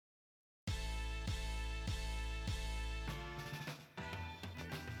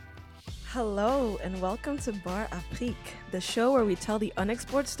Hello and welcome to Bar Afrique, the show where we tell the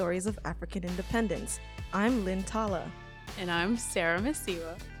unexplored stories of African independence. I'm Lynn Tala. And I'm Sarah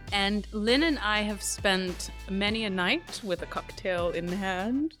Masiwa. And Lynn and I have spent many a night with a cocktail in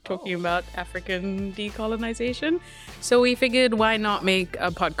hand talking about African decolonization. So we figured, why not make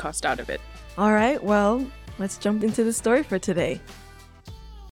a podcast out of it? All right, well, let's jump into the story for today.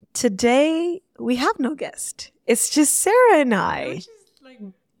 Today, we have no guest. It's just Sarah and I. Which is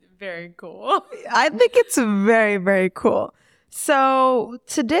very cool. I think it's very, very cool. So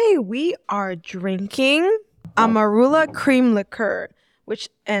today we are drinking a marula cream liqueur,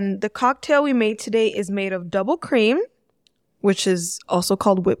 and the cocktail we made today is made of double cream, which is also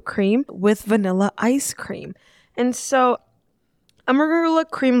called whipped cream, with vanilla ice cream. And so a marula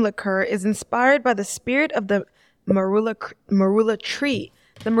cream liqueur is inspired by the spirit of the marula tree.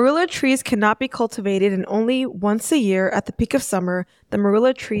 The marula trees cannot be cultivated, and only once a year at the peak of summer, the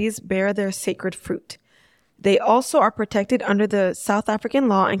marula trees bear their sacred fruit. They also are protected under the South African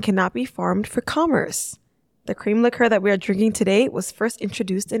law and cannot be farmed for commerce. The cream liqueur that we are drinking today was first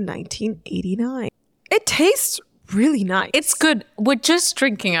introduced in 1989. It tastes really nice. It's good. We're just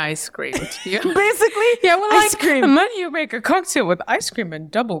drinking ice cream. Basically, yeah, well, ice cream. And then you make a cocktail with ice cream and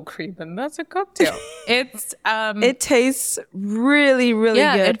double cream, and that's a cocktail. It tastes really, really good.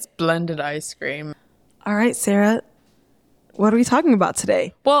 Yeah, it's blended ice cream. All right, Sarah, what are we talking about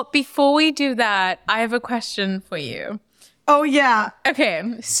today? Well, before we do that, I have a question for you. Oh, yeah. Okay,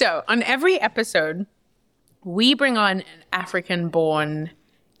 so on every episode, we bring on an African-born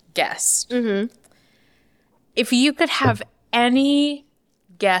guest. Mm-hmm. If you could have any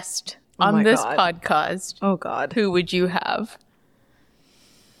guest on this podcast, oh God, who would you have?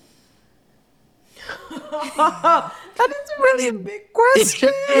 That is really a big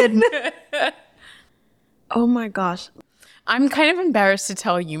question. Oh my gosh. I'm kind of embarrassed to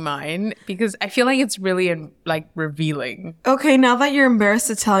tell you mine because I feel like it's really revealing. Okay, now that you're embarrassed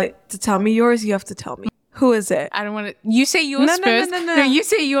to tell me yours, you have to tell me. Who is it? I don't want to. You say yours first. No, you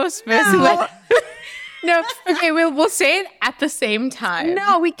say yours first. No. No, okay, we'll say it at the same time.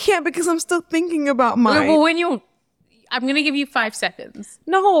 No, we can't because I'm still thinking about mine. Well, I'm going to give you 5 seconds.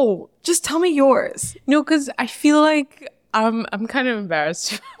 No, just tell me yours. No, because I feel like I'm kind of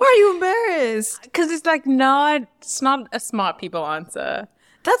embarrassed. Why are you embarrassed? Because it's not a smart people answer.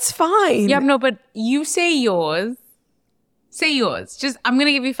 That's fine. Yeah, no, but you say yours. Say yours. I'm going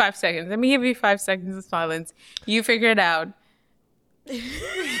to give you 5 seconds. Let me give you 5 seconds of silence. You figure it out.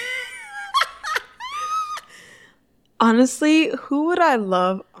 Honestly, who would I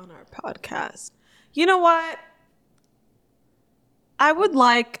love on our podcast? You know what? I would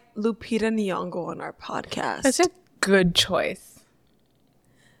like Lupita Nyong'o on our podcast. That's a good choice.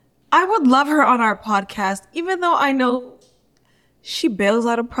 I would love her on our podcast, even though I know she bails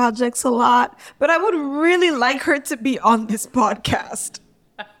out of projects a lot, but I would really like her to be on this podcast.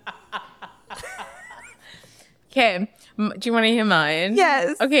 Okay, do you want to hear mine?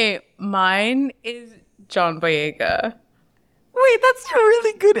 Yes. Okay, mine is John Boyega. Wait, that's a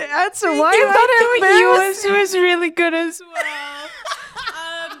really good answer. Why you am thought I yours was really good as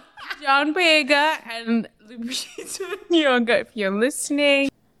well. John Boyega and Lupita Nyong'o, if you're listening.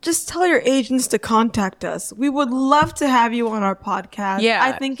 Just tell your agents to contact us. We would love to have you on our podcast. Yeah,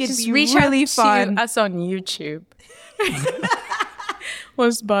 I think it'd be reach really out fun. To us on YouTube. Or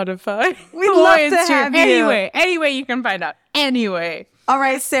Spotify. We'd love to have you. Anyway, you can find out. Anyway. All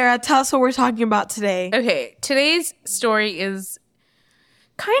right, Sarah, tell us what we're talking about today. Okay, today's story is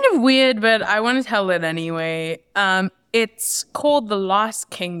kind of weird, but I want to tell it anyway. It's called The Lost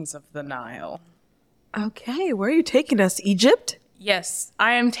Kings of the Nile. Okay, where are you taking us? Egypt? Yes,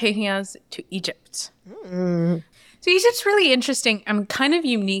 I am taking us to Egypt. So Egypt's really interesting and kind of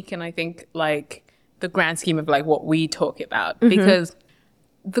unique in, I think, the grand scheme of what we talk about. Because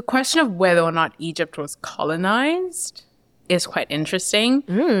the question of whether or not Egypt was colonized is quite interesting.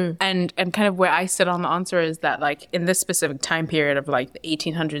 And kind of where I sit on the answer is that in this specific time period of the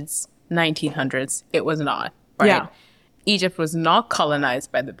 1800s, 1900s, it was not. Right? Yeah. Egypt was not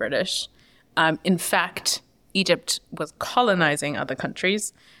colonized by the British. In fact, Egypt was colonizing other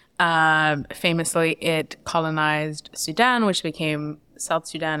countries. Famously, it colonized Sudan, which became South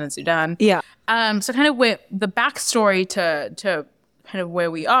Sudan and Sudan. Yeah. So kind of where the backstory to kind of where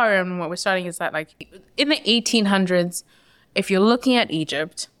we are and what we're starting is that in the 1800s, if you're looking at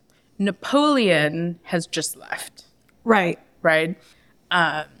Egypt, Napoleon has just left. Right. Right.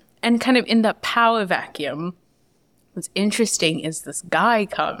 And kind of in that power vacuum, what's interesting is this guy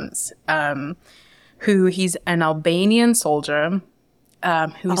comes, he's an Albanian soldier.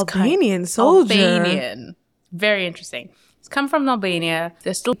 Albanian. Very interesting. He's come from Albania.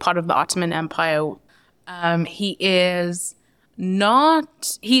 They're still part of the Ottoman Empire. He is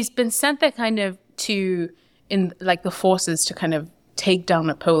not, he's been sent there kind of to, in like the forces to kind of take down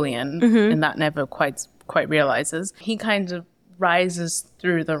Napoleon, and that never quite realizes. He kind of rises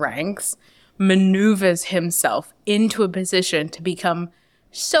through the ranks, maneuvers himself into a position to become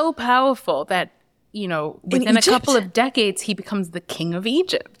so powerful that, you know, within a couple of decades, he becomes the king of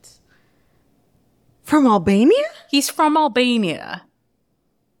Egypt. From Albania? He's from Albania.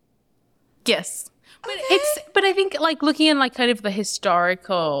 Yes. But but I think like looking at like kind of the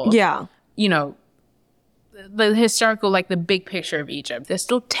historical, you know, the historical, like the big picture of Egypt, they're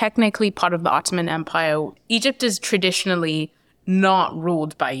still technically part of the Ottoman Empire. Egypt is traditionally not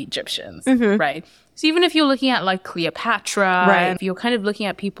ruled by Egyptians, right? So even if you're looking at like Cleopatra, right, if you're kind of looking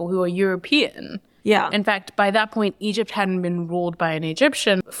at people who are European, in fact, by that point, Egypt hadn't been ruled by an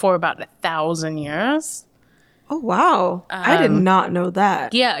Egyptian for about 1,000 years. Oh wow! I did not know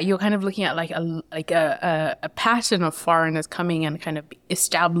that. Yeah, you're kind of looking at like a pattern of foreigners coming and kind of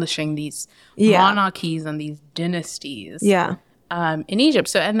establishing these monarchies and these dynasties. In Egypt.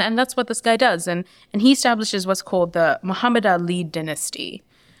 So and that's what this guy does, and he establishes what's called the Muhammad Ali dynasty.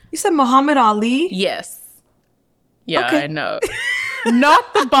 You said Muhammad Ali? Yes. Yeah, okay. I know.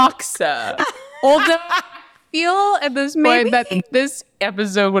 Not the boxer. Although I feel at this point that this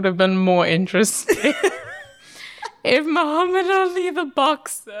episode would have been more interesting. If Muhammad Ali, the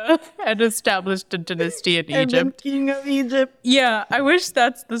boxer, had established a dynasty in Egypt. And the king of Egypt. Yeah, I wish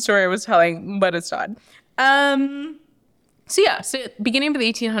that's the story I was telling, but it's not. So beginning of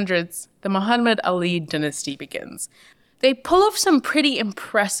the 1800s, the Muhammad Ali dynasty begins. They pull off some pretty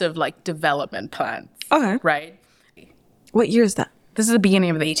impressive, like, development plans. Okay. Right? What year is that? This is the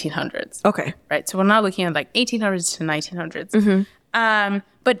beginning of the 1800s. Okay. Right? So we're now looking at, like, 1800s to 1900s.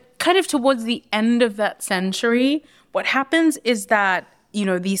 But kind of towards the end of that century, what happens is that, you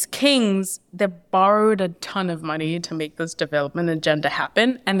know, these kings, they borrowed a ton of money to make this development agenda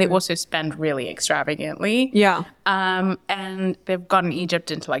happen. And they also spend really extravagantly. Yeah. And they've gotten Egypt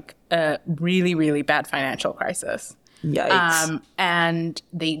into, like, a really, really bad financial crisis. Yikes. And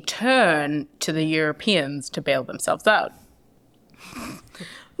they turn to the Europeans to bail themselves out.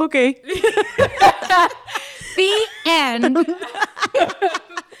 Okay. The end.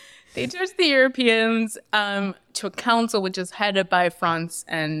 They turn to the Europeans to a council which is headed by France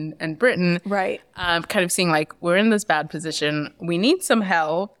and Britain. Right. Kind of seeing like, we're in this bad position. We need some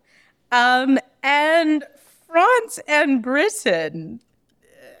help. And France and Britain.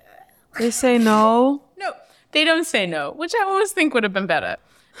 They say no? No, they don't say no, which I always think would have been better.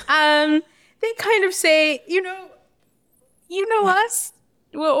 They kind of say, you know us.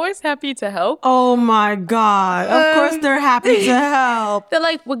 We're always happy to help. Oh my God. Of course they're happy to help. They're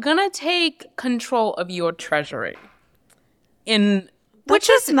like, we're going to take control of your treasury. Which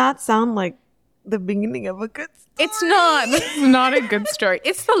does not sound like the beginning of a good story. It's not. It's not a good story.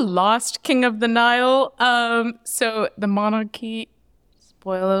 It's the last king of the Nile. So the monarchy,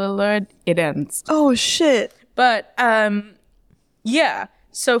 spoiler alert, it ends. Oh, shit. But, yeah.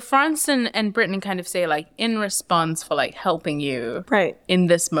 So France and Britain kind of say, like, in response for, like, helping you in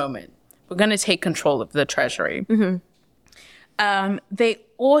this moment, we're going to take control of the treasury. They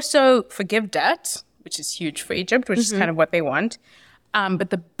also forgive debt, which is huge for Egypt, which is kind of what they want.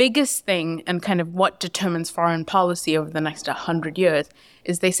 But the biggest thing and kind of what determines foreign policy over the next 100 years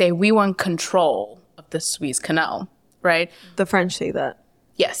is they say, we want control of the Suez Canal, right? The French say that.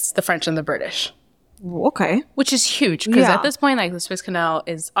 Yes, the French and the British. Okay. Which is huge because at this point, like the Suez Canal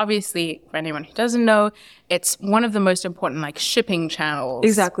is obviously, for anyone who doesn't know, it's one of the most important like shipping channels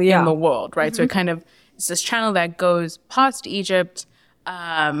in the world, right? So it's this channel that goes past Egypt.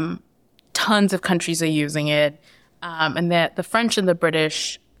 Tons of countries are using it. And the French and the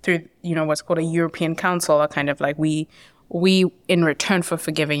British through, you know, what's called a European Council are kind of like, we in return for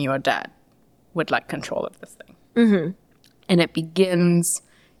forgiving your debt would like control of this thing. And it begins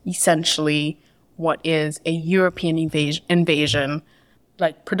essentially what is a European invasion,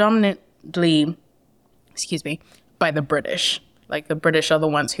 like predominantly, by the British. Like the British are the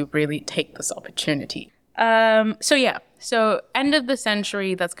ones who really take this opportunity. So end of the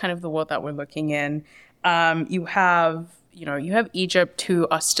century, that's kind of the world that we're looking in. You have Egypt who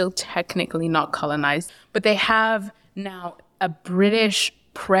are still technically not colonized, but they have now a British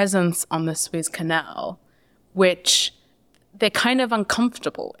presence on the Suez Canal, which they're kind of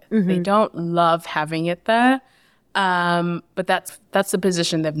uncomfortable with. They don't love having it there. But that's the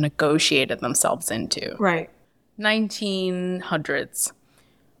position they've negotiated themselves into. Right. 1900s.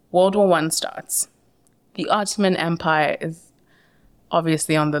 World War I starts. The Ottoman Empire is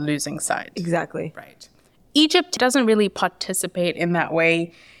obviously on the losing side. Exactly. Right. Egypt doesn't really participate in that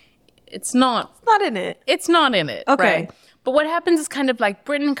way. It's not in it. It's not in it. Okay. Right? But what happens is kind of like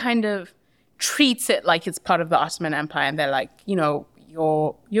Britain kind of treats it like it's part of the Ottoman Empire, and they're like, you know,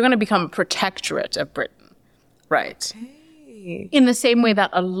 you're going to become a protectorate of Britain. Right. Okay. In the same way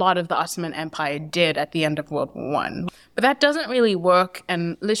that a lot of the Ottoman Empire did at the end of World War I. But that doesn't really work.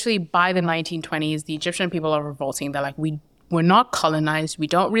 And literally by the 1920s, the Egyptian people are revolting. They're like, we're not colonized. We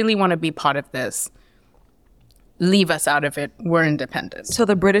don't really want to be part of this. Leave us out of it. We're independent. So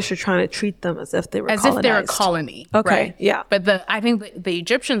the British are trying to treat them as if they were colonized. If they're a colony. Okay, right? yeah. But I think the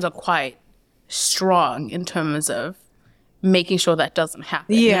Egyptians are quite strong in terms of making sure that doesn't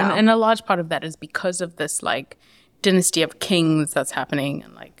happen. Yeah. And a large part of that is because of this, like, dynasty of kings that's happening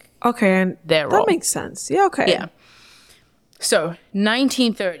and, like, okay, and their that role. makes sense. Yeah, okay. Yeah. So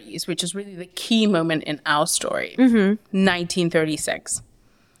 1930s, which is really the key moment in our story, 1936.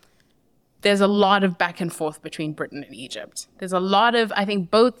 There's a lot of back and forth between Britain and Egypt. There's a lot of, I think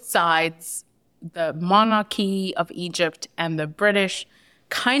both sides, the monarchy of Egypt and the British,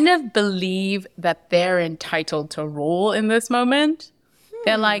 kind of believe that they're entitled to rule in this moment.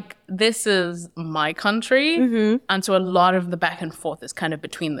 They're like, this is my country. And so a lot of the back and forth is kind of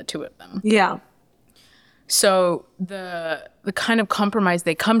between the two of them. Yeah. So the kind of compromise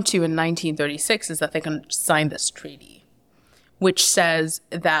they come to in 1936 is that they can sign this treaty, which says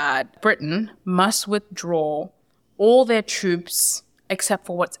that Britain must withdraw all their troops except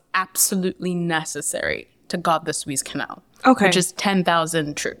for what's absolutely necessary to guard the Suez Canal, which is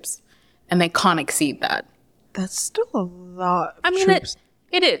 10,000 troops. And they can't exceed that. That's still a lot of I mean, troops.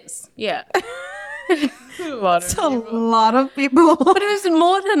 it is, yeah. a lot It's a lot of people. But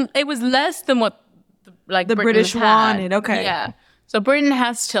it was less than what the The Britain British had. wanted, okay. Yeah. So Britain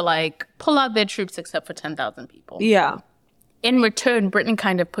has to like pull out their troops except for 10,000 people. Yeah. In return, Britain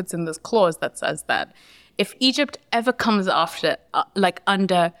kind of puts in this clause that says that if Egypt ever comes after,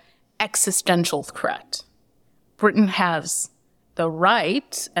 under existential threat, Britain has the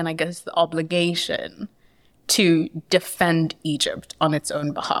right and I guess the obligation to defend Egypt on its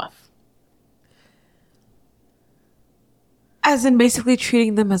own behalf. As in basically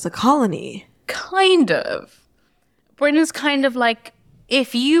treating them as a colony. Kind of. Britain's kind of like,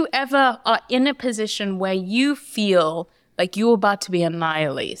 if you ever are in a position where you feel like you're about to be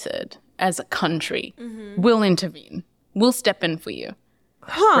annihilated as a country, we'll intervene. We'll step in for you.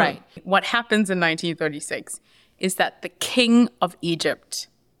 Huh. Right. What happens in 1936 is that the king of Egypt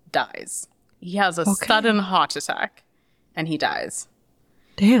dies. He has a sudden heart attack and he dies.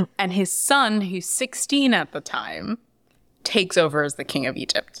 Damn. And his son, who's 16 at the time, takes over as the king of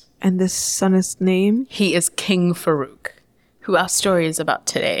Egypt. And this son is named? He is King Farouk, who our story is about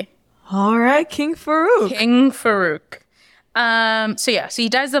today. All right, King Farouk. King Farouk. So he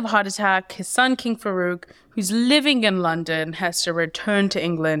dies of a heart attack. His son, King Farouk, who's living in London, has to return to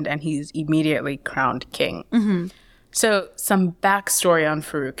England and he's immediately crowned king. So some backstory on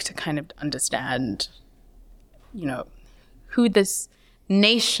Farouk to kind of understand, who this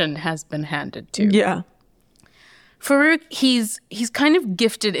nation has been handed to. Yeah. Farouk, he's kind of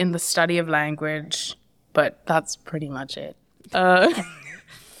gifted in the study of language, but that's pretty much it. That's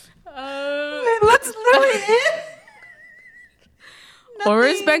literally it. All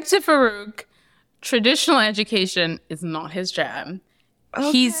respect to Farouk, traditional education is not his jam.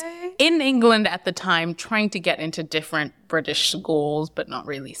 Okay. He's in England at the time trying to get into different British schools, but not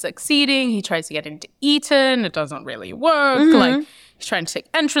really succeeding. He tries to get into Eton. It doesn't really work. Like, he's trying to take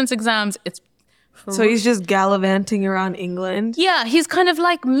entrance exams. So he's just gallivanting around England. Yeah, he's kind of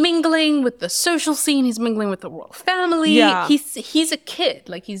like mingling with the social scene. He's mingling with the royal family. Yeah. He's a kid.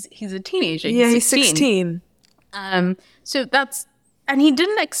 Like, he's a teenager. Yeah, he's 16. So that's... And he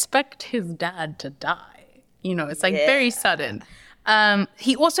didn't expect his dad to die. It's like very sudden.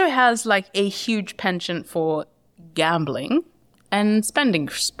 He also has like a huge penchant for gambling and spending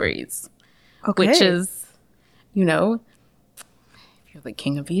sprees. Okay. Which is, if you're the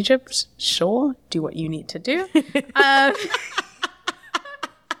king of Egypt, sure, do what you need to do.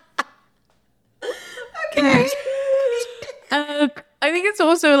 Okay. I think it's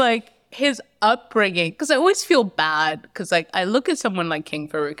also like his upbringing, because I always feel bad because like I look at someone like King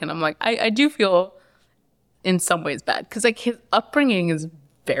Farouk and I'm like, I do feel in some ways bad because like his upbringing is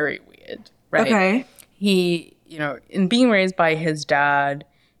very weird, right? Okay. He, in being raised by his dad,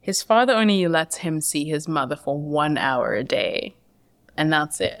 his father only lets him see his mother for 1 hour a day, and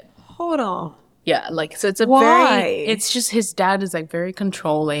that's it. Hold on. Yeah, like so it's Why? it's just his dad is like very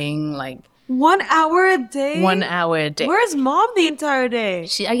controlling, like 1 hour a day? 1 hour a day. Where's mom the entire day?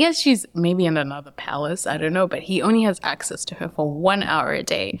 I guess she's maybe in another palace. I don't know. But he only has access to her for 1 hour a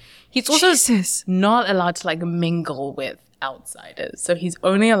day. He's also not allowed to like mingle with outsiders. So he's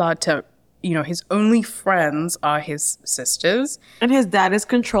only allowed to, his only friends are his sisters. And his dad is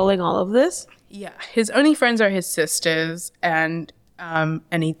controlling all of this? Yeah. His only friends are his sisters and an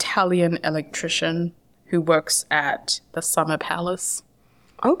Italian electrician who works at the summer palace.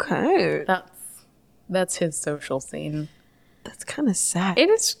 Okay. That's his social scene. That's kind of sad. It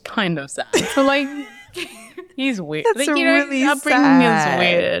is kind of sad. So like, he's weird. That's like, really his upbringing sad. is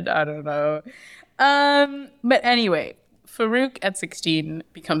weird. I don't know. But anyway, Farouk at 16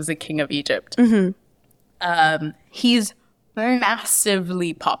 becomes the king of Egypt. He's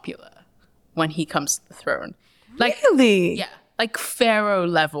massively popular when he comes to the throne. Like, really? Yeah. Like pharaoh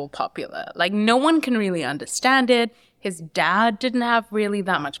level popular. Like no one can really understand it. His dad didn't have really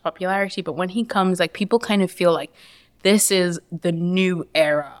that much popularity, but when he comes, like people kind of feel like this is the new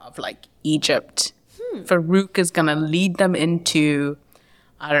era of like Egypt. Farouk is gonna lead them into,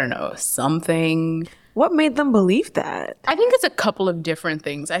 I don't know, something. What made them believe that? I think it's a couple of different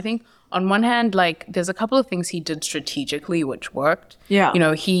things. I think on one hand, like there's a couple of things he did strategically which worked. Yeah.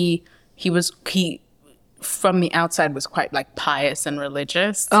 He from the outside was quite like pious and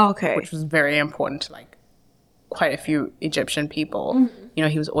religious. Oh, okay. Which was very important to like quite a few Egyptian people.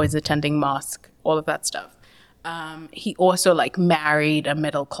 He was always attending mosque, all of that stuff. He also like married a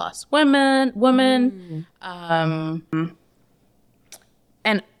middle class woman.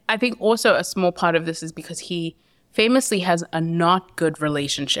 And I think also a small part of this is because he famously has a not good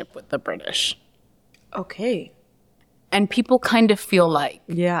relationship with the British. Okay. And people kind of feel like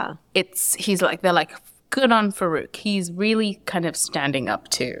Yeah. they're like, good on Farouk. He's really kind of standing up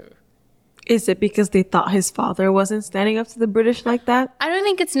to. Is it because they thought his father wasn't standing up to the British like that? I don't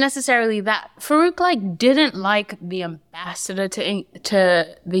think it's necessarily that. Farouk like didn't like the ambassador to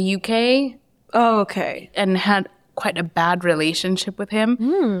the UK. Oh, okay. And had quite a bad relationship with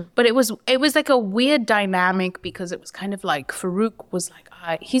him. But it was like a weird dynamic because it was kind of like Farouk was like,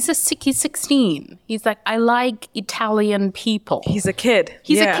 he's 16. He's like, I like Italian people. He's a kid.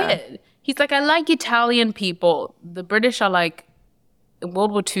 He's a kid. He's like, I like Italian people. The British are like,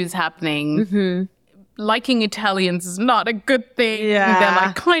 World War II is happening. Liking Italians is not a good thing. Yeah. They're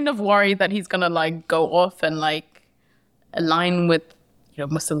like kind of worried that he's gonna like go off and like align with,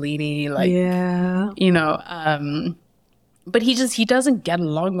 Mussolini. Like, but he doesn't get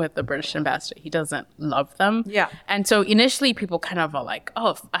along with the British ambassador. He doesn't love them. Yeah. And so initially people kind of are like,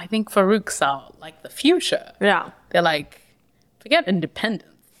 oh, I think Farouk's like the future. Yeah. They're like, forget independence.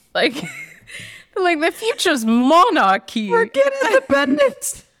 Like, they're like, the future's monarchy. Forget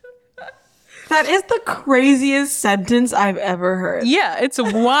independence. That is the craziest sentence I've ever heard. Yeah, it's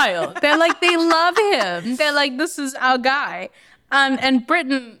wild. They're like, they love him. They're like, this is our guy. And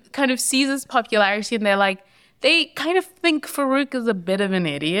Britain kind of sees his popularity and they're like, they kind of think Farouk is a bit of an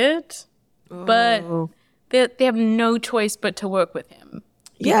idiot, but they have no choice but to work with him.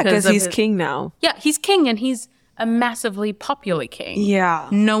 Yeah, because he's king now. Yeah, he's king and he's a massively popular king. Yeah.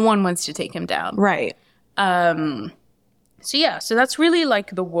 No one wants to take him down. Right. So that's really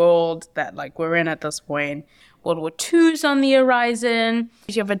like the world that like we're in at this point. World War II's on the horizon.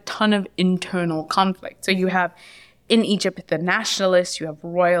 You have a ton of internal conflict. So you have in Egypt the nationalists, you have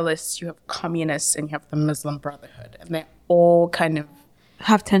royalists, you have communists, and you have the Muslim Brotherhood. And they all kind of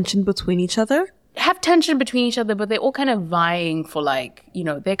have tension between each other, but they're all kind of vying for like,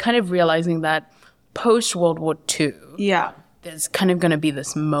 they're kind of realizing that post World War II, there's kind of going to be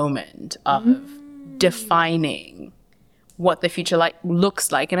this moment of defining what the future looks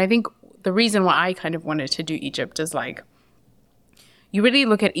like. And I think the reason why I kind of wanted to do Egypt is like, you really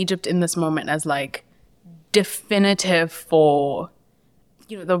look at Egypt in this moment as like definitive for,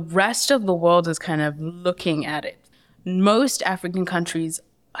 the rest of the world is kind of looking at it. Most African countries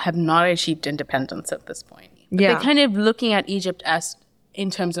have not achieved independence at this point. But they're kind of looking at Egypt as in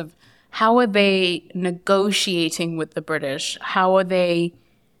terms of how are they negotiating with the British? How are they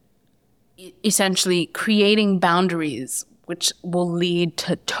essentially creating boundaries which will lead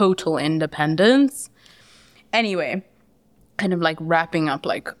to total independence? Anyway, kind of like wrapping up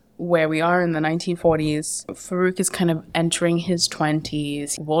like where we are in the 1940s. Farouk is kind of entering his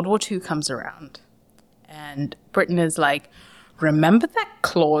 20s. World War II comes around. And Britain is like, remember that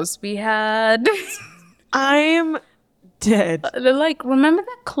clause we had? I'm dead. They're like, remember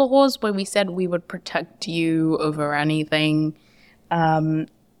that clause where we said we would protect you over anything? We're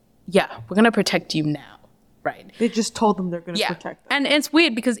going to protect you now. Right. They just told them they're going to protect them. And it's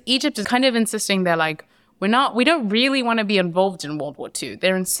weird because Egypt is kind of insisting they're like, we don't really want to be involved in World War II.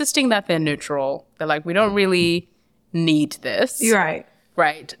 They're insisting that they're neutral. They're like, we don't really need this. Right.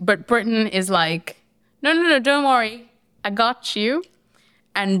 Right. But Britain is like, no, don't worry. I got you.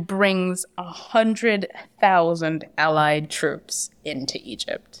 And brings 100,000 Allied troops into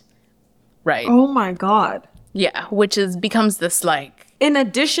Egypt. Right. Oh my God. Yeah. Which becomes this like... In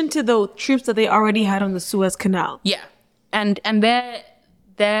addition to the troops that they already had on the Suez Canal. Yeah. And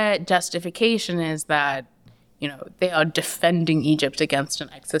their justification is that, you know, they are defending Egypt against an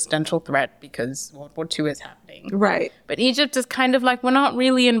existential threat because World War II is happening. Right. But Egypt is kind of like, we're not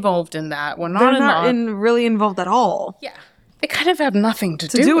really involved in that. They're not really involved at all. Yeah. They kind of have nothing to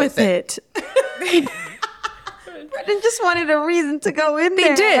do with it. Britain just wanted a reason to go in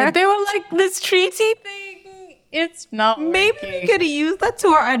there. They did. They were like, this treaty thing, it's not Maybe we could have used that to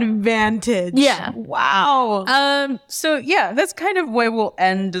our advantage. Yeah. Wow. So yeah, that's kind of where we'll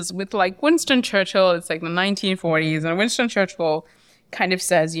end, is with like Winston Churchill. It's like the 1940s, and Winston Churchill kind of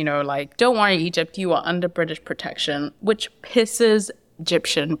says, you know, like, don't worry, Egypt, you are under British protection, which pisses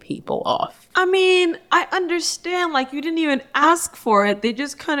Egyptian people off. I mean, I understand, like, you didn't even ask for it. They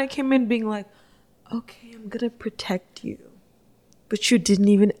just kind of came in being like, okay, I'm gonna protect you. But you didn't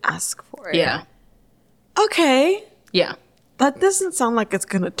even ask for it. Yeah. Okay. Yeah. That doesn't sound like it's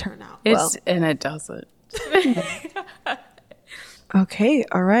gonna turn out well. And it doesn't. Okay,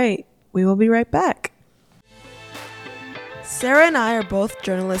 all right. We will be right back. Sarah and I are both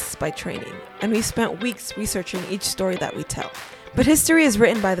journalists by training, and we spent weeks researching each story that we tell. But history is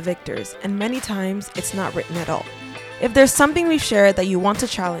written by the victors, and many times it's not written at all. If there's something we've shared that you want to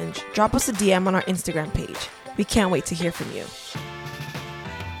challenge, drop us a DM on our Instagram page. We can't wait to hear from you.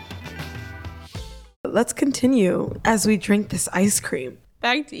 Let's continue as we drink this ice cream.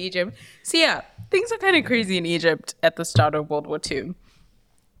 Back to Egypt. So yeah, things are kind of crazy in Egypt at the start of World War II.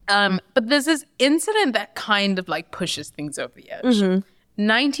 But there's this incident that kind of like pushes things over the edge.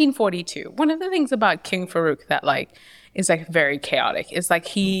 1942. One of the things about King Farouk that like is like very chaotic is like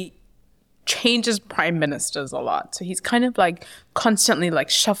he changes prime ministers a lot. So he's kind of like constantly like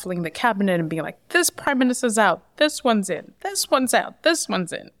shuffling the cabinet and being like, this prime minister's out, this one's in, this one's out, this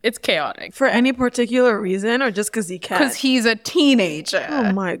one's in. It's chaotic. For any particular reason or just because he can? Because he's a teenager.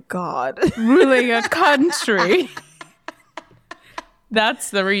 Oh my God. Ruling a country. That's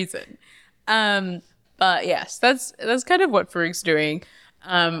the reason. But yes, that's kind of what Farouk's doing.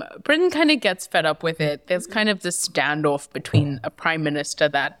 Britain kind of gets fed up with it. There's kind of this standoff between a prime minister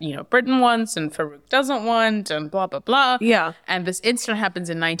that, you know, Britain wants and Farouk doesn't want and blah, blah, blah. Yeah. And this incident happens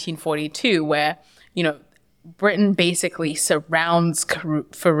in 1942 where, you know, Britain basically surrounds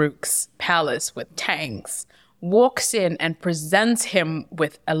Farouk's palace with tanks, walks in and presents him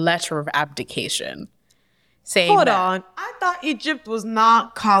with a letter of abdication. Saying Hold on. I thought Egypt was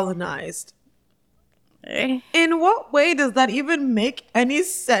not colonized. In what way does that even make any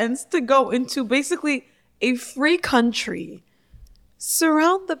sense to go into basically a free country,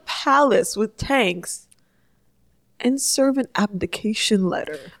 surround the palace with tanks, and serve an abdication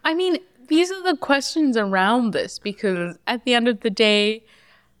letter? I mean, these are the questions around this because at the end of the day,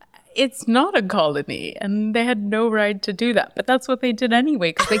 it's not a colony and they had no right to do that. But that's what they did anyway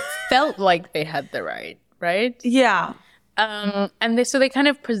because they felt like they had the right, right? Yeah. And so they kind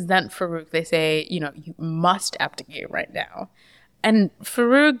of present Farouk. They say, you know, you must abdicate right now. And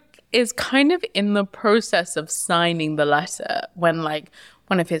Farouk is kind of in the process of signing the letter when, like,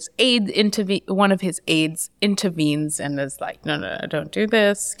 one of his aides intervenes and is like, no, don't do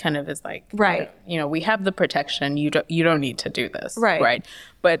this. Kind of is like, right. You know, we have the protection. You don't need to do this. Right.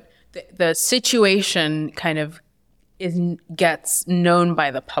 But the situation kind of gets known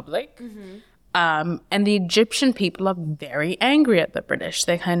by the public. Mm-hmm. And the Egyptian people are very angry at the British.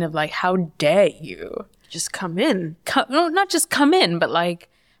 They're kind of like, how dare you? Just come in. No, not just come in, but like,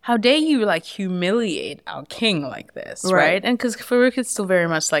 how dare you like humiliate our king like this, right? And because Farouk is still very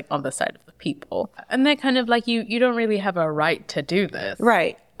much like on the side of the people. And they're kind of like, you don't really have a right to do this.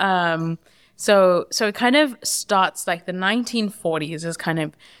 Right. So it kind of starts like the 1940s is kind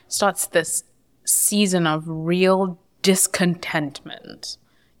of starts this season of real discontentment.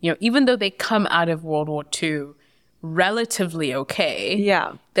 You know, even though they come out of World War II relatively okay,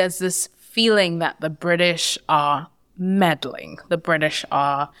 yeah, there's this feeling that the British are meddling. The British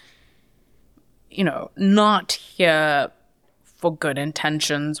are, you know, not here for good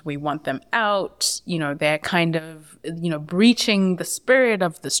intentions. We want them out. You know, they're kind of, you know, breaching the spirit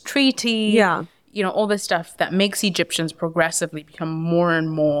of this treaty. Yeah. You know, all this stuff that makes Egyptians progressively become more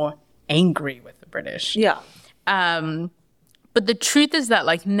and more angry with the British. Yeah. But the truth is that,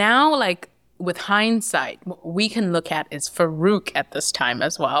 like, now, like, with hindsight, what we can look at is Farouk at this time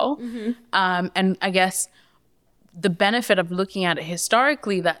as well. And I guess the benefit of looking at it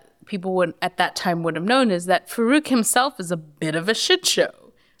historically that people would at that time would have known is that Farouk himself is a bit of a shit show,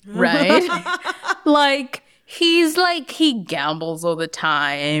 right? He gambles all the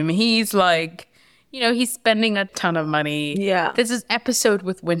time. He's he's spending a ton of money. Yeah. There's this episode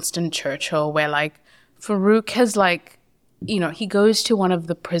with Winston Churchill where Farouk has he goes to one of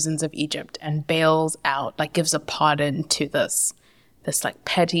the prisons of Egypt and bails out, gives a pardon to this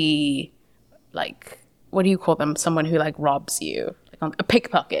petty, what do you call them? Someone who robs you, a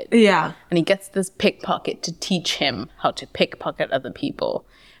pickpocket. Yeah. And he gets this pickpocket to teach him how to pickpocket other people.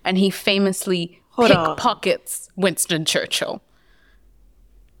 And he famously pickpockets Winston Churchill.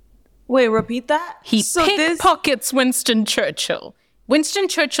 Wait, repeat that? He pickpockets Winston Churchill. Winston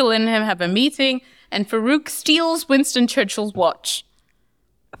Churchill and him have a meeting, and Farouk steals Winston Churchill's watch.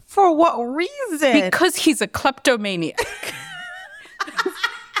 For what reason? Because he's a kleptomaniac.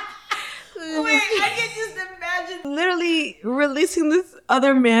 Wait, I can just imagine literally releasing this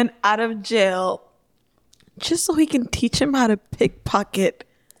other man out of jail just so he can teach him how to pickpocket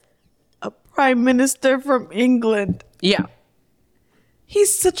a prime minister from England. Yeah.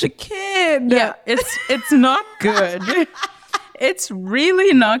 He's such a kid. Yeah, it's not good. It's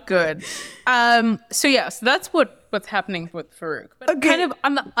really not good. So that's what's happening with Farouk. But kind of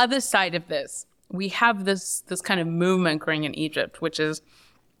on the other side of this, we have this kind of movement growing in Egypt, which is,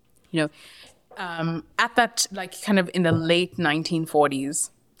 at that, kind of in the late 1940s,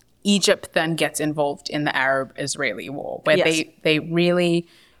 Egypt then gets involved in the Arab-Israeli war, where they really,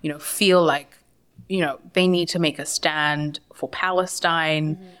 feel they need to make a stand for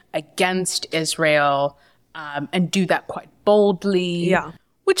Palestine against Israel, and do that quite boldly. Yeah.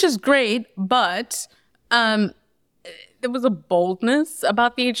 Which is great, but there was a boldness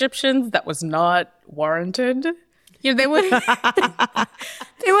about the Egyptians that was not warranted. They were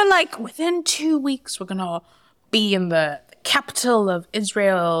within 2 weeks we're gonna be in the capital of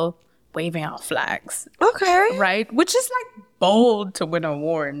Israel waving our flags. Okay. Right? Which is bold to win a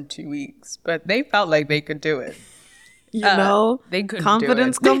war in 2 weeks, but they felt like they could do it. They couldn't.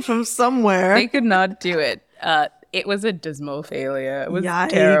 Confidence comes from somewhere. They could not do it. It was a dismal failure. It was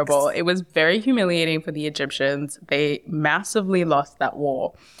terrible. It was very humiliating for the Egyptians. They massively lost that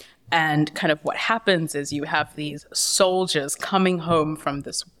war. And kind of what happens is you have these soldiers coming home from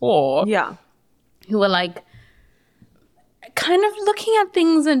this war. Yeah. Who are kind of looking at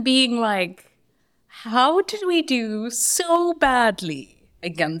things and being how did we do so badly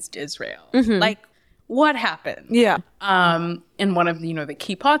against Israel? What happened? Yeah. And one of the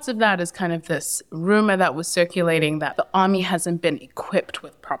key parts of that is kind of this rumor that was circulating that the army hasn't been equipped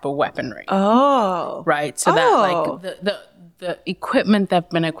with proper weaponry. Oh. Right. So that the equipment they've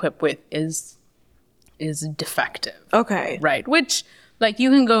been equipped with is defective. Okay. Right. Which you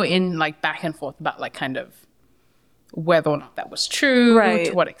can go in back and forth about kind of whether or not that was true, right,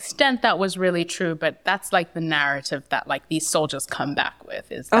 to what extent that was really true, but that's the narrative that these soldiers come back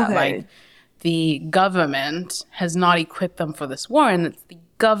with is that the government has not equipped them for this war, and it's the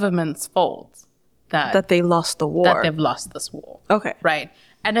government's fault that they lost the war. That they've lost this war. Okay. Right.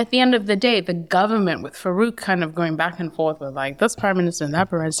 And at the end of the day, the government, with Farouk kind of going back and forth with this prime minister and that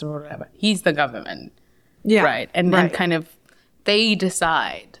prime minister or whatever, he's the government. Yeah. Right. And then kind of they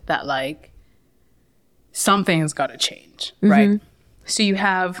decide that something's got to change. Right. So you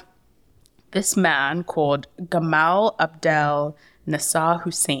have this man called Gamal Abdel Nasser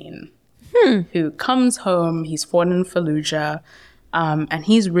Hussein, who comes home. He's fought in Fallujah, and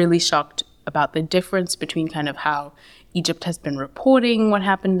he's really shocked about the difference between kind of how Egypt has been reporting what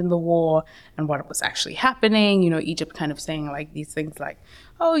happened in the war and what was actually happening. Egypt kind of saying these things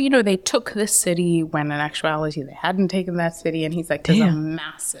they took this city when in actuality they hadn't taken that city. And he's there's a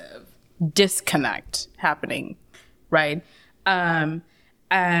massive disconnect happening, right?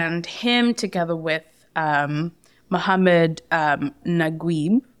 And him together with Mohammed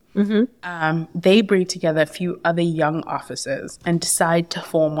Naguib, they bring together a few other young officers and decide to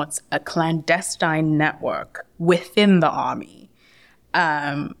form what's a clandestine network within the army,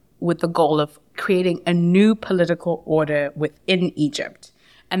 with the goal of creating a new political order within Egypt.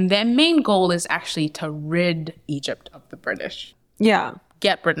 And their main goal is actually to rid Egypt of the British. Yeah.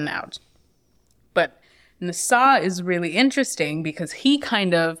 Get Britain out. But Nasser is really interesting because he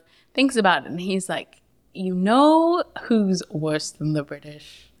kind of thinks about it and he's who's worse than the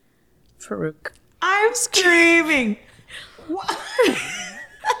British? Farouk. I'm screaming.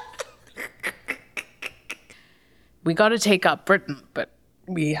 We got to take up Britain, but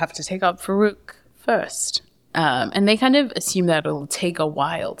we have to take up Farouk first. And they kind of assume that it'll take a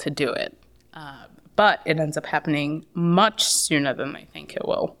while to do it. But it ends up happening much sooner than they think it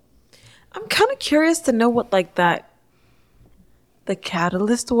will. I'm kind of curious to know what like the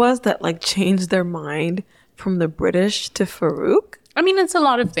catalyst was that like changed their mind from the British to Farouk. I mean, it's a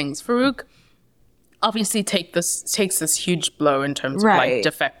lot of things. Farouk obviously takes this huge blow in terms of like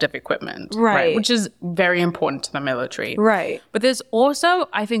defective equipment, right? Which is very important to the military, right? But there's also,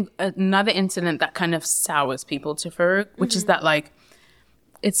 I think, another incident that kind of sours people to Farouk, which is that like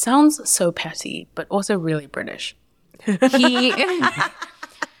it sounds so petty, but also really British.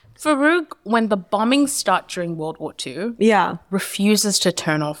 Farouk, when the bombings start during World War II, refuses to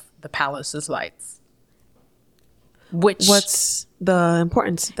turn off the palace's lights. What's the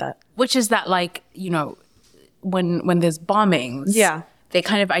importance of that? Which is that, like, you know, when there's bombings, they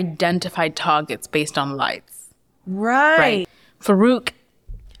kind of identify targets based on lights. Right. Farouk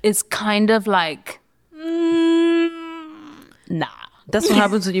is kind of like, nah. That's what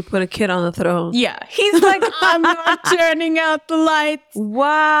happens when you put a kid on the throne. Yeah. He's like, I'm not turning out the lights.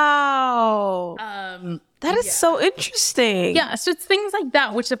 Wow. That is so interesting. Yeah. So it's things like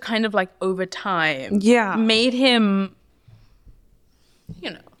that which have kind of like over time made him,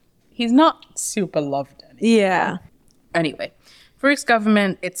 you know, he's not super loved anymore. Yeah. Anyway, Farouk's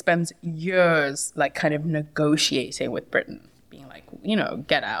government, it spends years like kind of negotiating with Britain, being like, you know,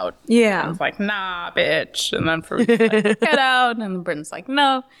 get out. Yeah. And it's like, nah, bitch. And then Farouk's like, get out. And then Britain's like,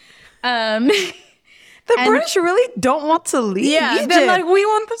 no. The British really don't want to leave. Yeah, Egypt. they're like, we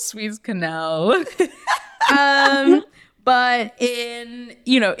want the Suez Canal. But in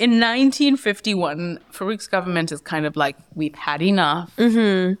 1951, Farouk's government is kind of like, we've had enough.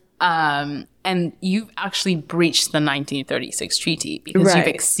 And you've actually breached the 1936 treaty because you've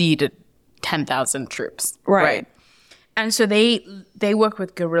exceeded 10,000 troops. Right. And so they work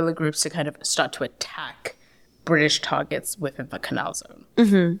with guerrilla groups to kind of start to attack British targets within the Canal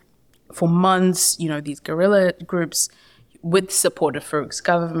Zone. For months, you know, these guerrilla groups, with support of Farouk's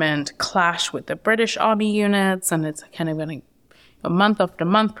government, clash with the British army units, and it's kind of getting month after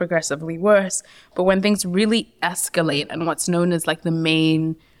month progressively worse. But when things really escalate, and what's known as like the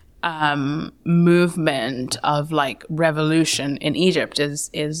main movement of like revolution in Egypt is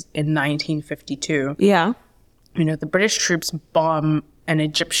in 1952. Yeah. You know, the British troops bomb an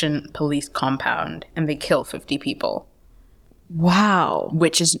Egyptian police compound and they kill 50 people. Wow.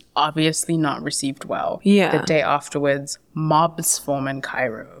 Which is obviously not received well. Yeah. The day afterwards, mobs form in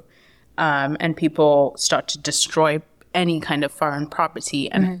Cairo, and people start to destroy any kind of foreign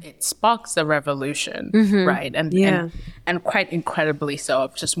property, and it sparks a revolution, right? And quite incredibly so,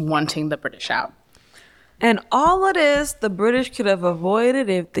 of just wanting the British out. And all of this, the British could have avoided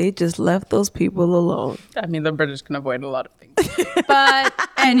if they just left those people alone. I mean, the British can avoid a lot of things. But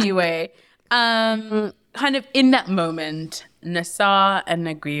anyway, kind of in that moment, Nassar and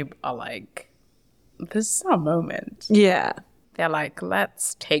Naguib are like, this is our moment. Yeah. They're like,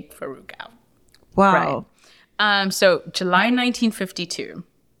 let's take Farouk out. Wow. Right. So July 1952,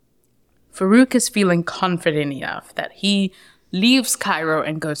 Farouk is feeling confident enough that he leaves Cairo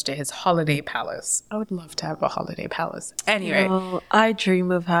and goes to his holiday palace. I would love to have a holiday palace. Anyway. Oh, I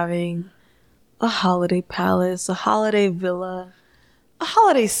dream of having a holiday palace, a holiday villa, a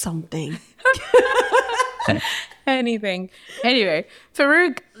holiday something. Anything. Anyway,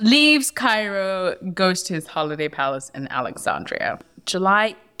 Farouk leaves Cairo, goes to his holiday palace in Alexandria.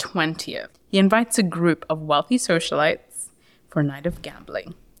 July 20th, he invites a group of wealthy socialites for a night of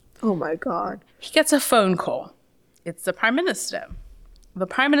gambling. Oh my God. He gets a phone call. It's the Prime Minister. The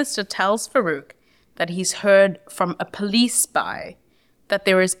Prime Minister tells Farouk that he's heard from a police spy that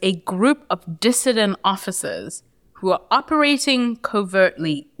there is a group of dissident officers who are operating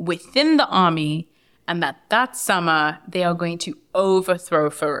covertly within the army, and that summer they are going to overthrow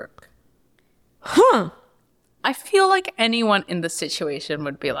Farouk. Huh. I feel like anyone in the situation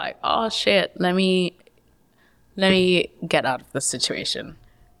would be like, oh shit, let me get out of the situation.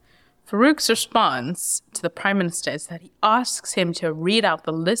 Farouk's response to the Prime Minister is that he asks him to read out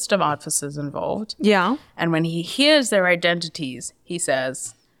the list of officers involved. Yeah. And when he hears their identities, he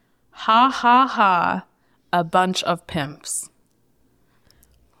says, ha ha ha, a bunch of pimps.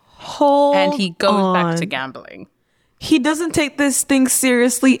 And he goes back to gambling. He doesn't take this thing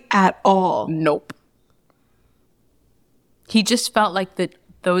seriously at all. Nope. He just felt like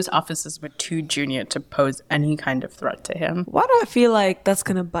those officers were too junior to pose any kind of threat to him. Why do I feel like that's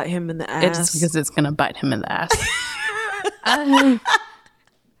going to bite him in the ass? It's because it's going to bite him in the ass.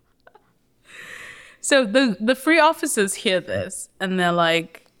 So the three officers hear this and they're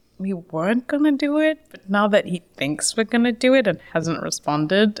like, we weren't going to do it, but now that he thinks we're going to do it and hasn't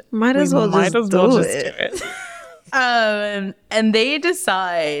responded, might as well just do it. And they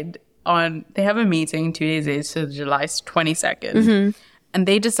decide they have a meeting 2 days later, so July 22nd, and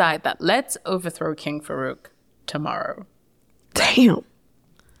they decide that let's overthrow King Farouk tomorrow. Damn.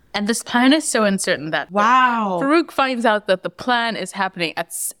 And this plan is so uncertain that Farouk finds out that the plan is happening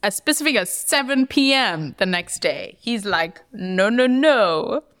at as specific as 7 p.m. the next day. He's like,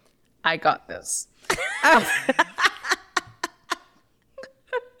 no, I got this.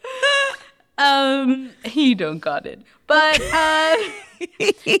 He don't got it. But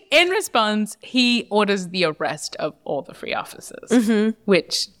in response, he orders the arrest of all the free officers,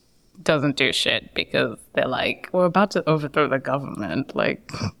 which doesn't do shit because they're like, we're about to overthrow the government.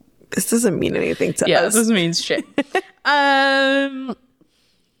 Like, this doesn't mean anything to us. Yeah, this doesn't mean shit.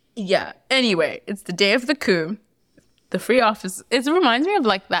 Yeah. Anyway, it's the day of the coup. The free officers. It reminds me of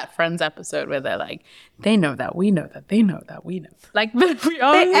like that Friends episode where they're like, they know that, we know that, they know that, we know. Like the free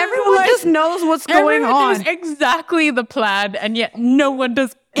officers. Everyone just knows what's going on. Knows exactly the plan, and yet no one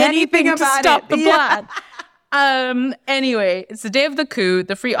does anything to stop the plan. Anyway, it's the day of the coup.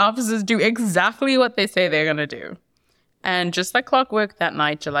 The free officers do exactly what they say they're gonna do. And just like clockwork that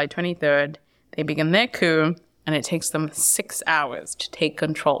night, July 23rd, they begin their coup, and it takes them 6 hours to take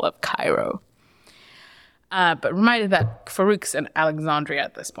control of Cairo. But reminded that Farouk's in Alexandria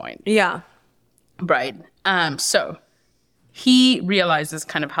at this point. Yeah. Right. So he realizes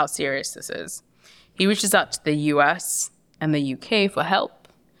kind of how serious this is. He reaches out to the US and the UK for help.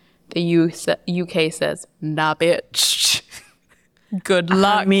 The UK says, nah, bitch. Good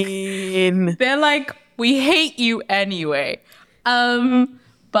luck. I mean, they're like, we hate you anyway.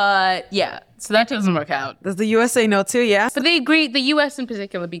 But yeah, so that doesn't work out. Does the US say no too? Yeah. But they agree, the US in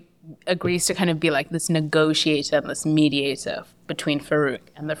particular agrees to kind of be like this negotiator and this mediator between Farouk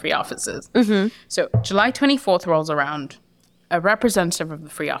and the free officers. So July 24th rolls around. A representative of the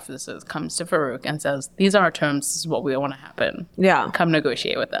free officers comes to Farouk and says, these are our terms. This is what we want to happen. Yeah. Come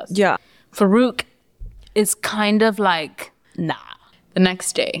negotiate with us. Yeah. Farouk is kind of like, nah. The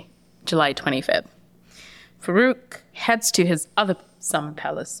next day, July 25th, Farouk heads to his other summer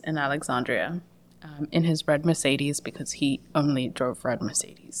palace in Alexandria in his red Mercedes, because he only drove red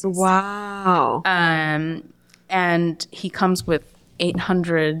Mercedes. Wow. And he comes with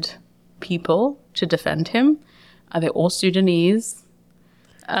 800 people to defend him. They're all Sudanese,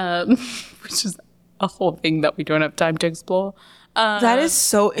 which is a whole thing that we don't have time to explore. That is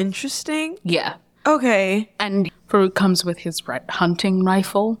so interesting. Yeah. Okay. And Farouk comes with his hunting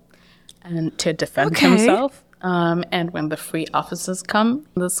rifle and to defend himself. And when the free officers come,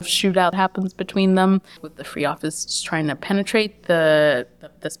 this shootout happens between them, with the free officers trying to penetrate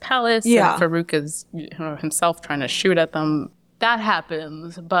this palace. Yeah. And Farouk is himself trying to shoot at them. That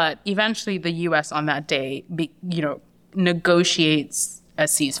happens, but eventually the U.S. on that day, negotiates a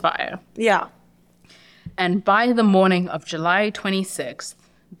ceasefire. Yeah. And by the morning of July 26th,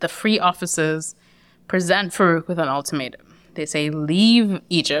 the free officers present Farouk with an ultimatum. They say, leave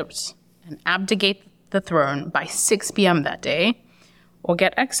Egypt and abdicate the throne by 6 p.m. that day, or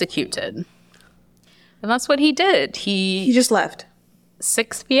get executed. And that's what he did. He just left.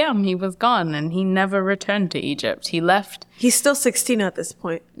 6 p.m. he was gone, and he never returned to Egypt. He left. He's still 16 at this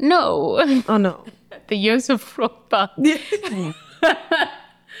point. No. Oh, no. The years have rolled by.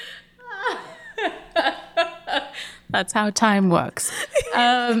 That's how time works.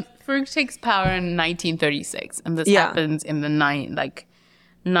 Farouk takes power in 1936, and this happens in the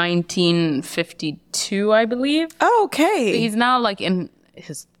 1952, I believe. Oh, okay. So he's now like in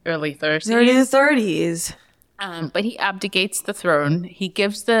his early 30s. They're in his 30s. But he abdicates the throne. He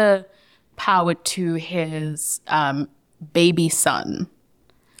gives the power to his baby son.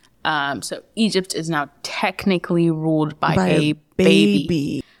 So Egypt is now technically ruled by a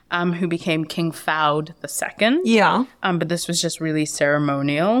baby. Who became King Farouk II. Yeah. But this was just really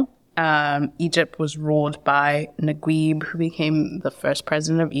ceremonial. Egypt was ruled by Naguib, who became the first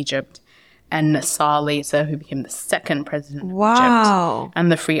president of Egypt, and Nasser later, who became the second president of Egypt.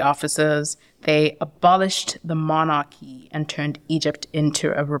 And the free officers, they abolished the monarchy and turned Egypt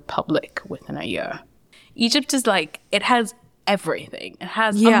into a republic within a year. Egypt is like, it has everything. It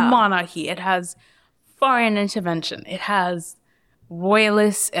has a monarchy. It has foreign intervention. It has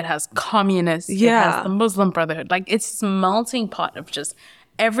royalists. It has communists. It has the Muslim Brotherhood. Like, it's this melting pot of just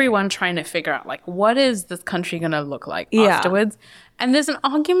everyone trying to figure out, like, what is this country going to look like afterwards? And there's an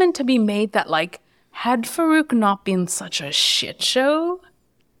argument to be made that, like, had Farouk not been such a shit show,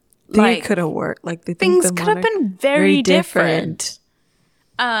 it could have worked. Like, things could have been very different.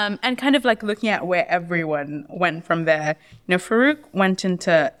 And kind of like looking at where everyone went from there. You know, Farouk went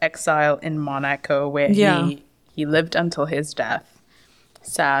into exile in Monaco, where he lived until his death.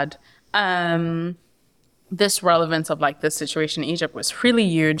 Sad. this relevance of like this situation in Egypt was really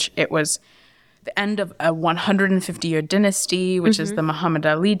huge. It was the end of a 150-year dynasty, which is the Muhammad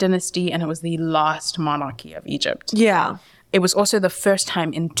Ali dynasty, and it was the last monarchy of Egypt. Yeah. It was also the first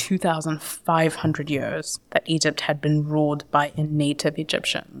time in 2,500 years that Egypt had been ruled by native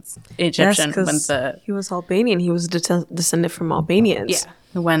Egyptians. Yes, because he was Albanian. He was descended from Albanians.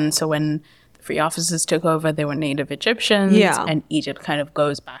 Yeah. When the free officers took over, they were native Egyptians. Yeah. And Egypt kind of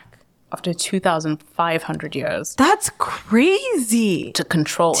goes back after 2,500 years. That's crazy. To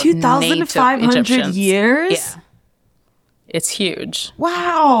control 2,500 years? Yeah. It's huge.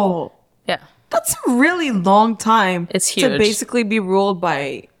 Wow. Yeah. That's a really long time. It's huge. To basically be ruled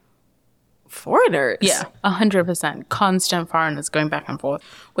by foreigners. Yeah, 100%. Constant foreigners going back and forth.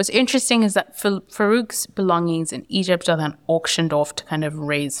 What's interesting is that Farouk's belongings in Egypt are then auctioned off to kind of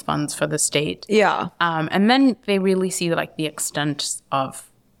raise funds for the state. Yeah. And then they really see like the extent of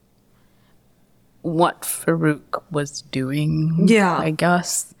what Farouk was doing. Yeah. I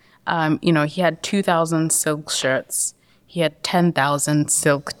guess. He had 2,000 silk shirts. He had 10,000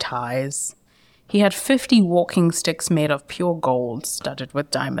 silk ties. He had 50 walking sticks made of pure gold studded with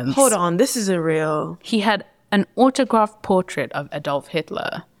diamonds. Hold on, this isn't real. He had an autographed portrait of Adolf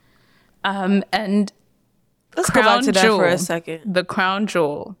Hitler. And let's go back to that for a second. The crown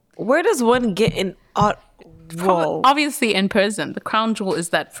jewel. Where does one get an Obviously in person. The crown jewel is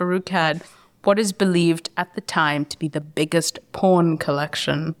that Farouk had what is believed at the time to be the biggest porn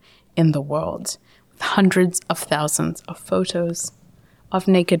collection in the world, with hundreds of thousands of photos of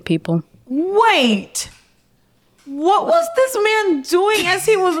naked people. Wait, what was this man doing as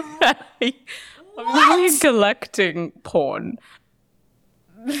he was really collecting porn?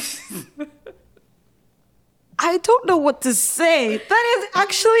 I don't know what to say. That is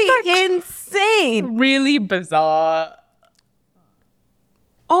actually insane. Really bizarre.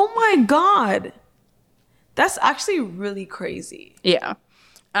 Oh my God. That's actually really crazy. Yeah.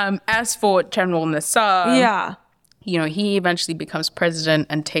 As for General Nasser, yeah, he eventually becomes president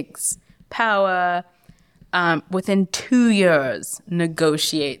and takes power. Within 2 years,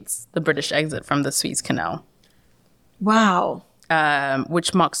 negotiates the British exit from the Suez Canal. Wow.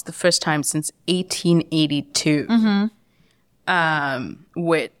 Which marks the first time since 1882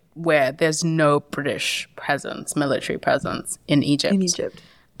 where there's no British military presence in Egypt.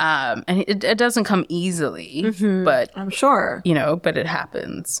 And it doesn't come easily, but I'm sure. But it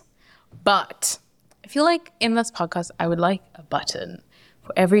happens. But I feel like in this podcast, I would like a button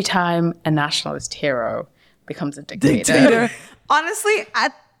for every time a nationalist hero becomes a dictator. Honestly,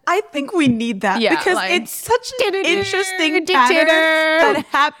 I think we need that because it's such an interesting pattern that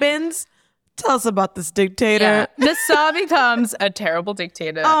happens. Tell us about this dictator. Yeah. Nasser becomes a terrible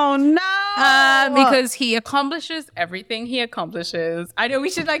dictator. Oh no! Because he accomplishes everything he accomplishes. I know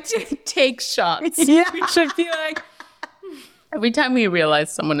we should to take shots. Yeah. We should be like, every time we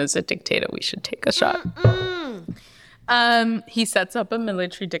realize someone is a dictator, we should take a shot. He sets up a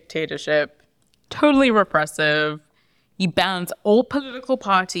military dictatorship, totally repressive. He bans all political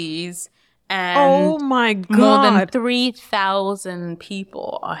parties. And oh my God. More than 3,000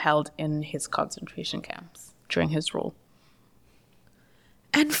 people are held in his concentration camps during his rule.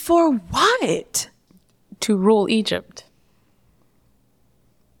 And for what? To rule Egypt.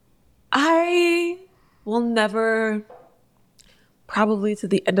 I will never, probably to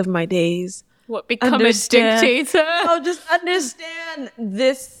the end of my days, become a dictator? I'll just understand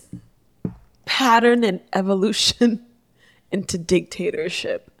this pattern and evolution into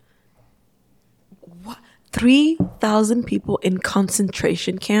dictatorship. 3,000 people in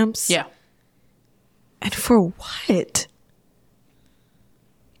concentration camps? Yeah. And for what?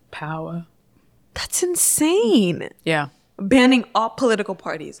 Power. That's insane. Yeah. Banning all political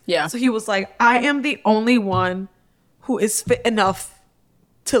parties. Yeah. So he was like, I am the only one who is fit enough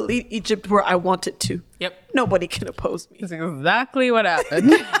to lead Egypt where I want it to. Yep. Nobody can oppose me. That's exactly what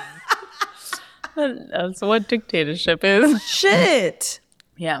happened. That's what dictatorship is. Shit.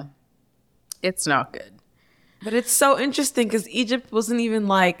 Yeah. It's not good. But it's so interesting because Egypt wasn't even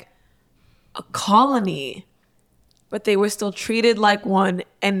like a colony, but they were still treated like one.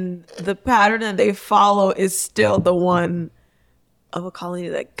 And the pattern that they follow is still the one of a colony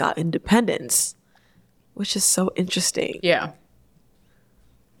that got independence, which is so interesting. Yeah.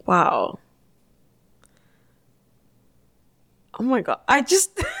 Wow. Oh my God.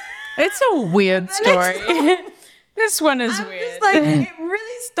 It's a weird story. This one is weird. Just like, it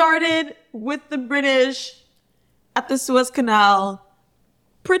really started with the British at the Suez Canal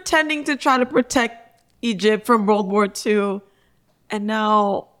pretending to try to protect Egypt from World War II. And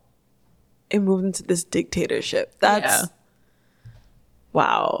now it moved into this dictatorship.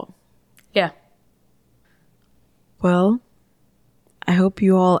 Wow. Yeah. Well, I hope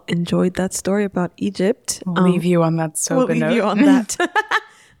you all enjoyed that story about Egypt. We'll leave you on that sober We'll leave note. you on that.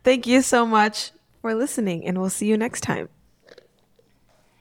 Thank you so much for listening, and we'll see you next time.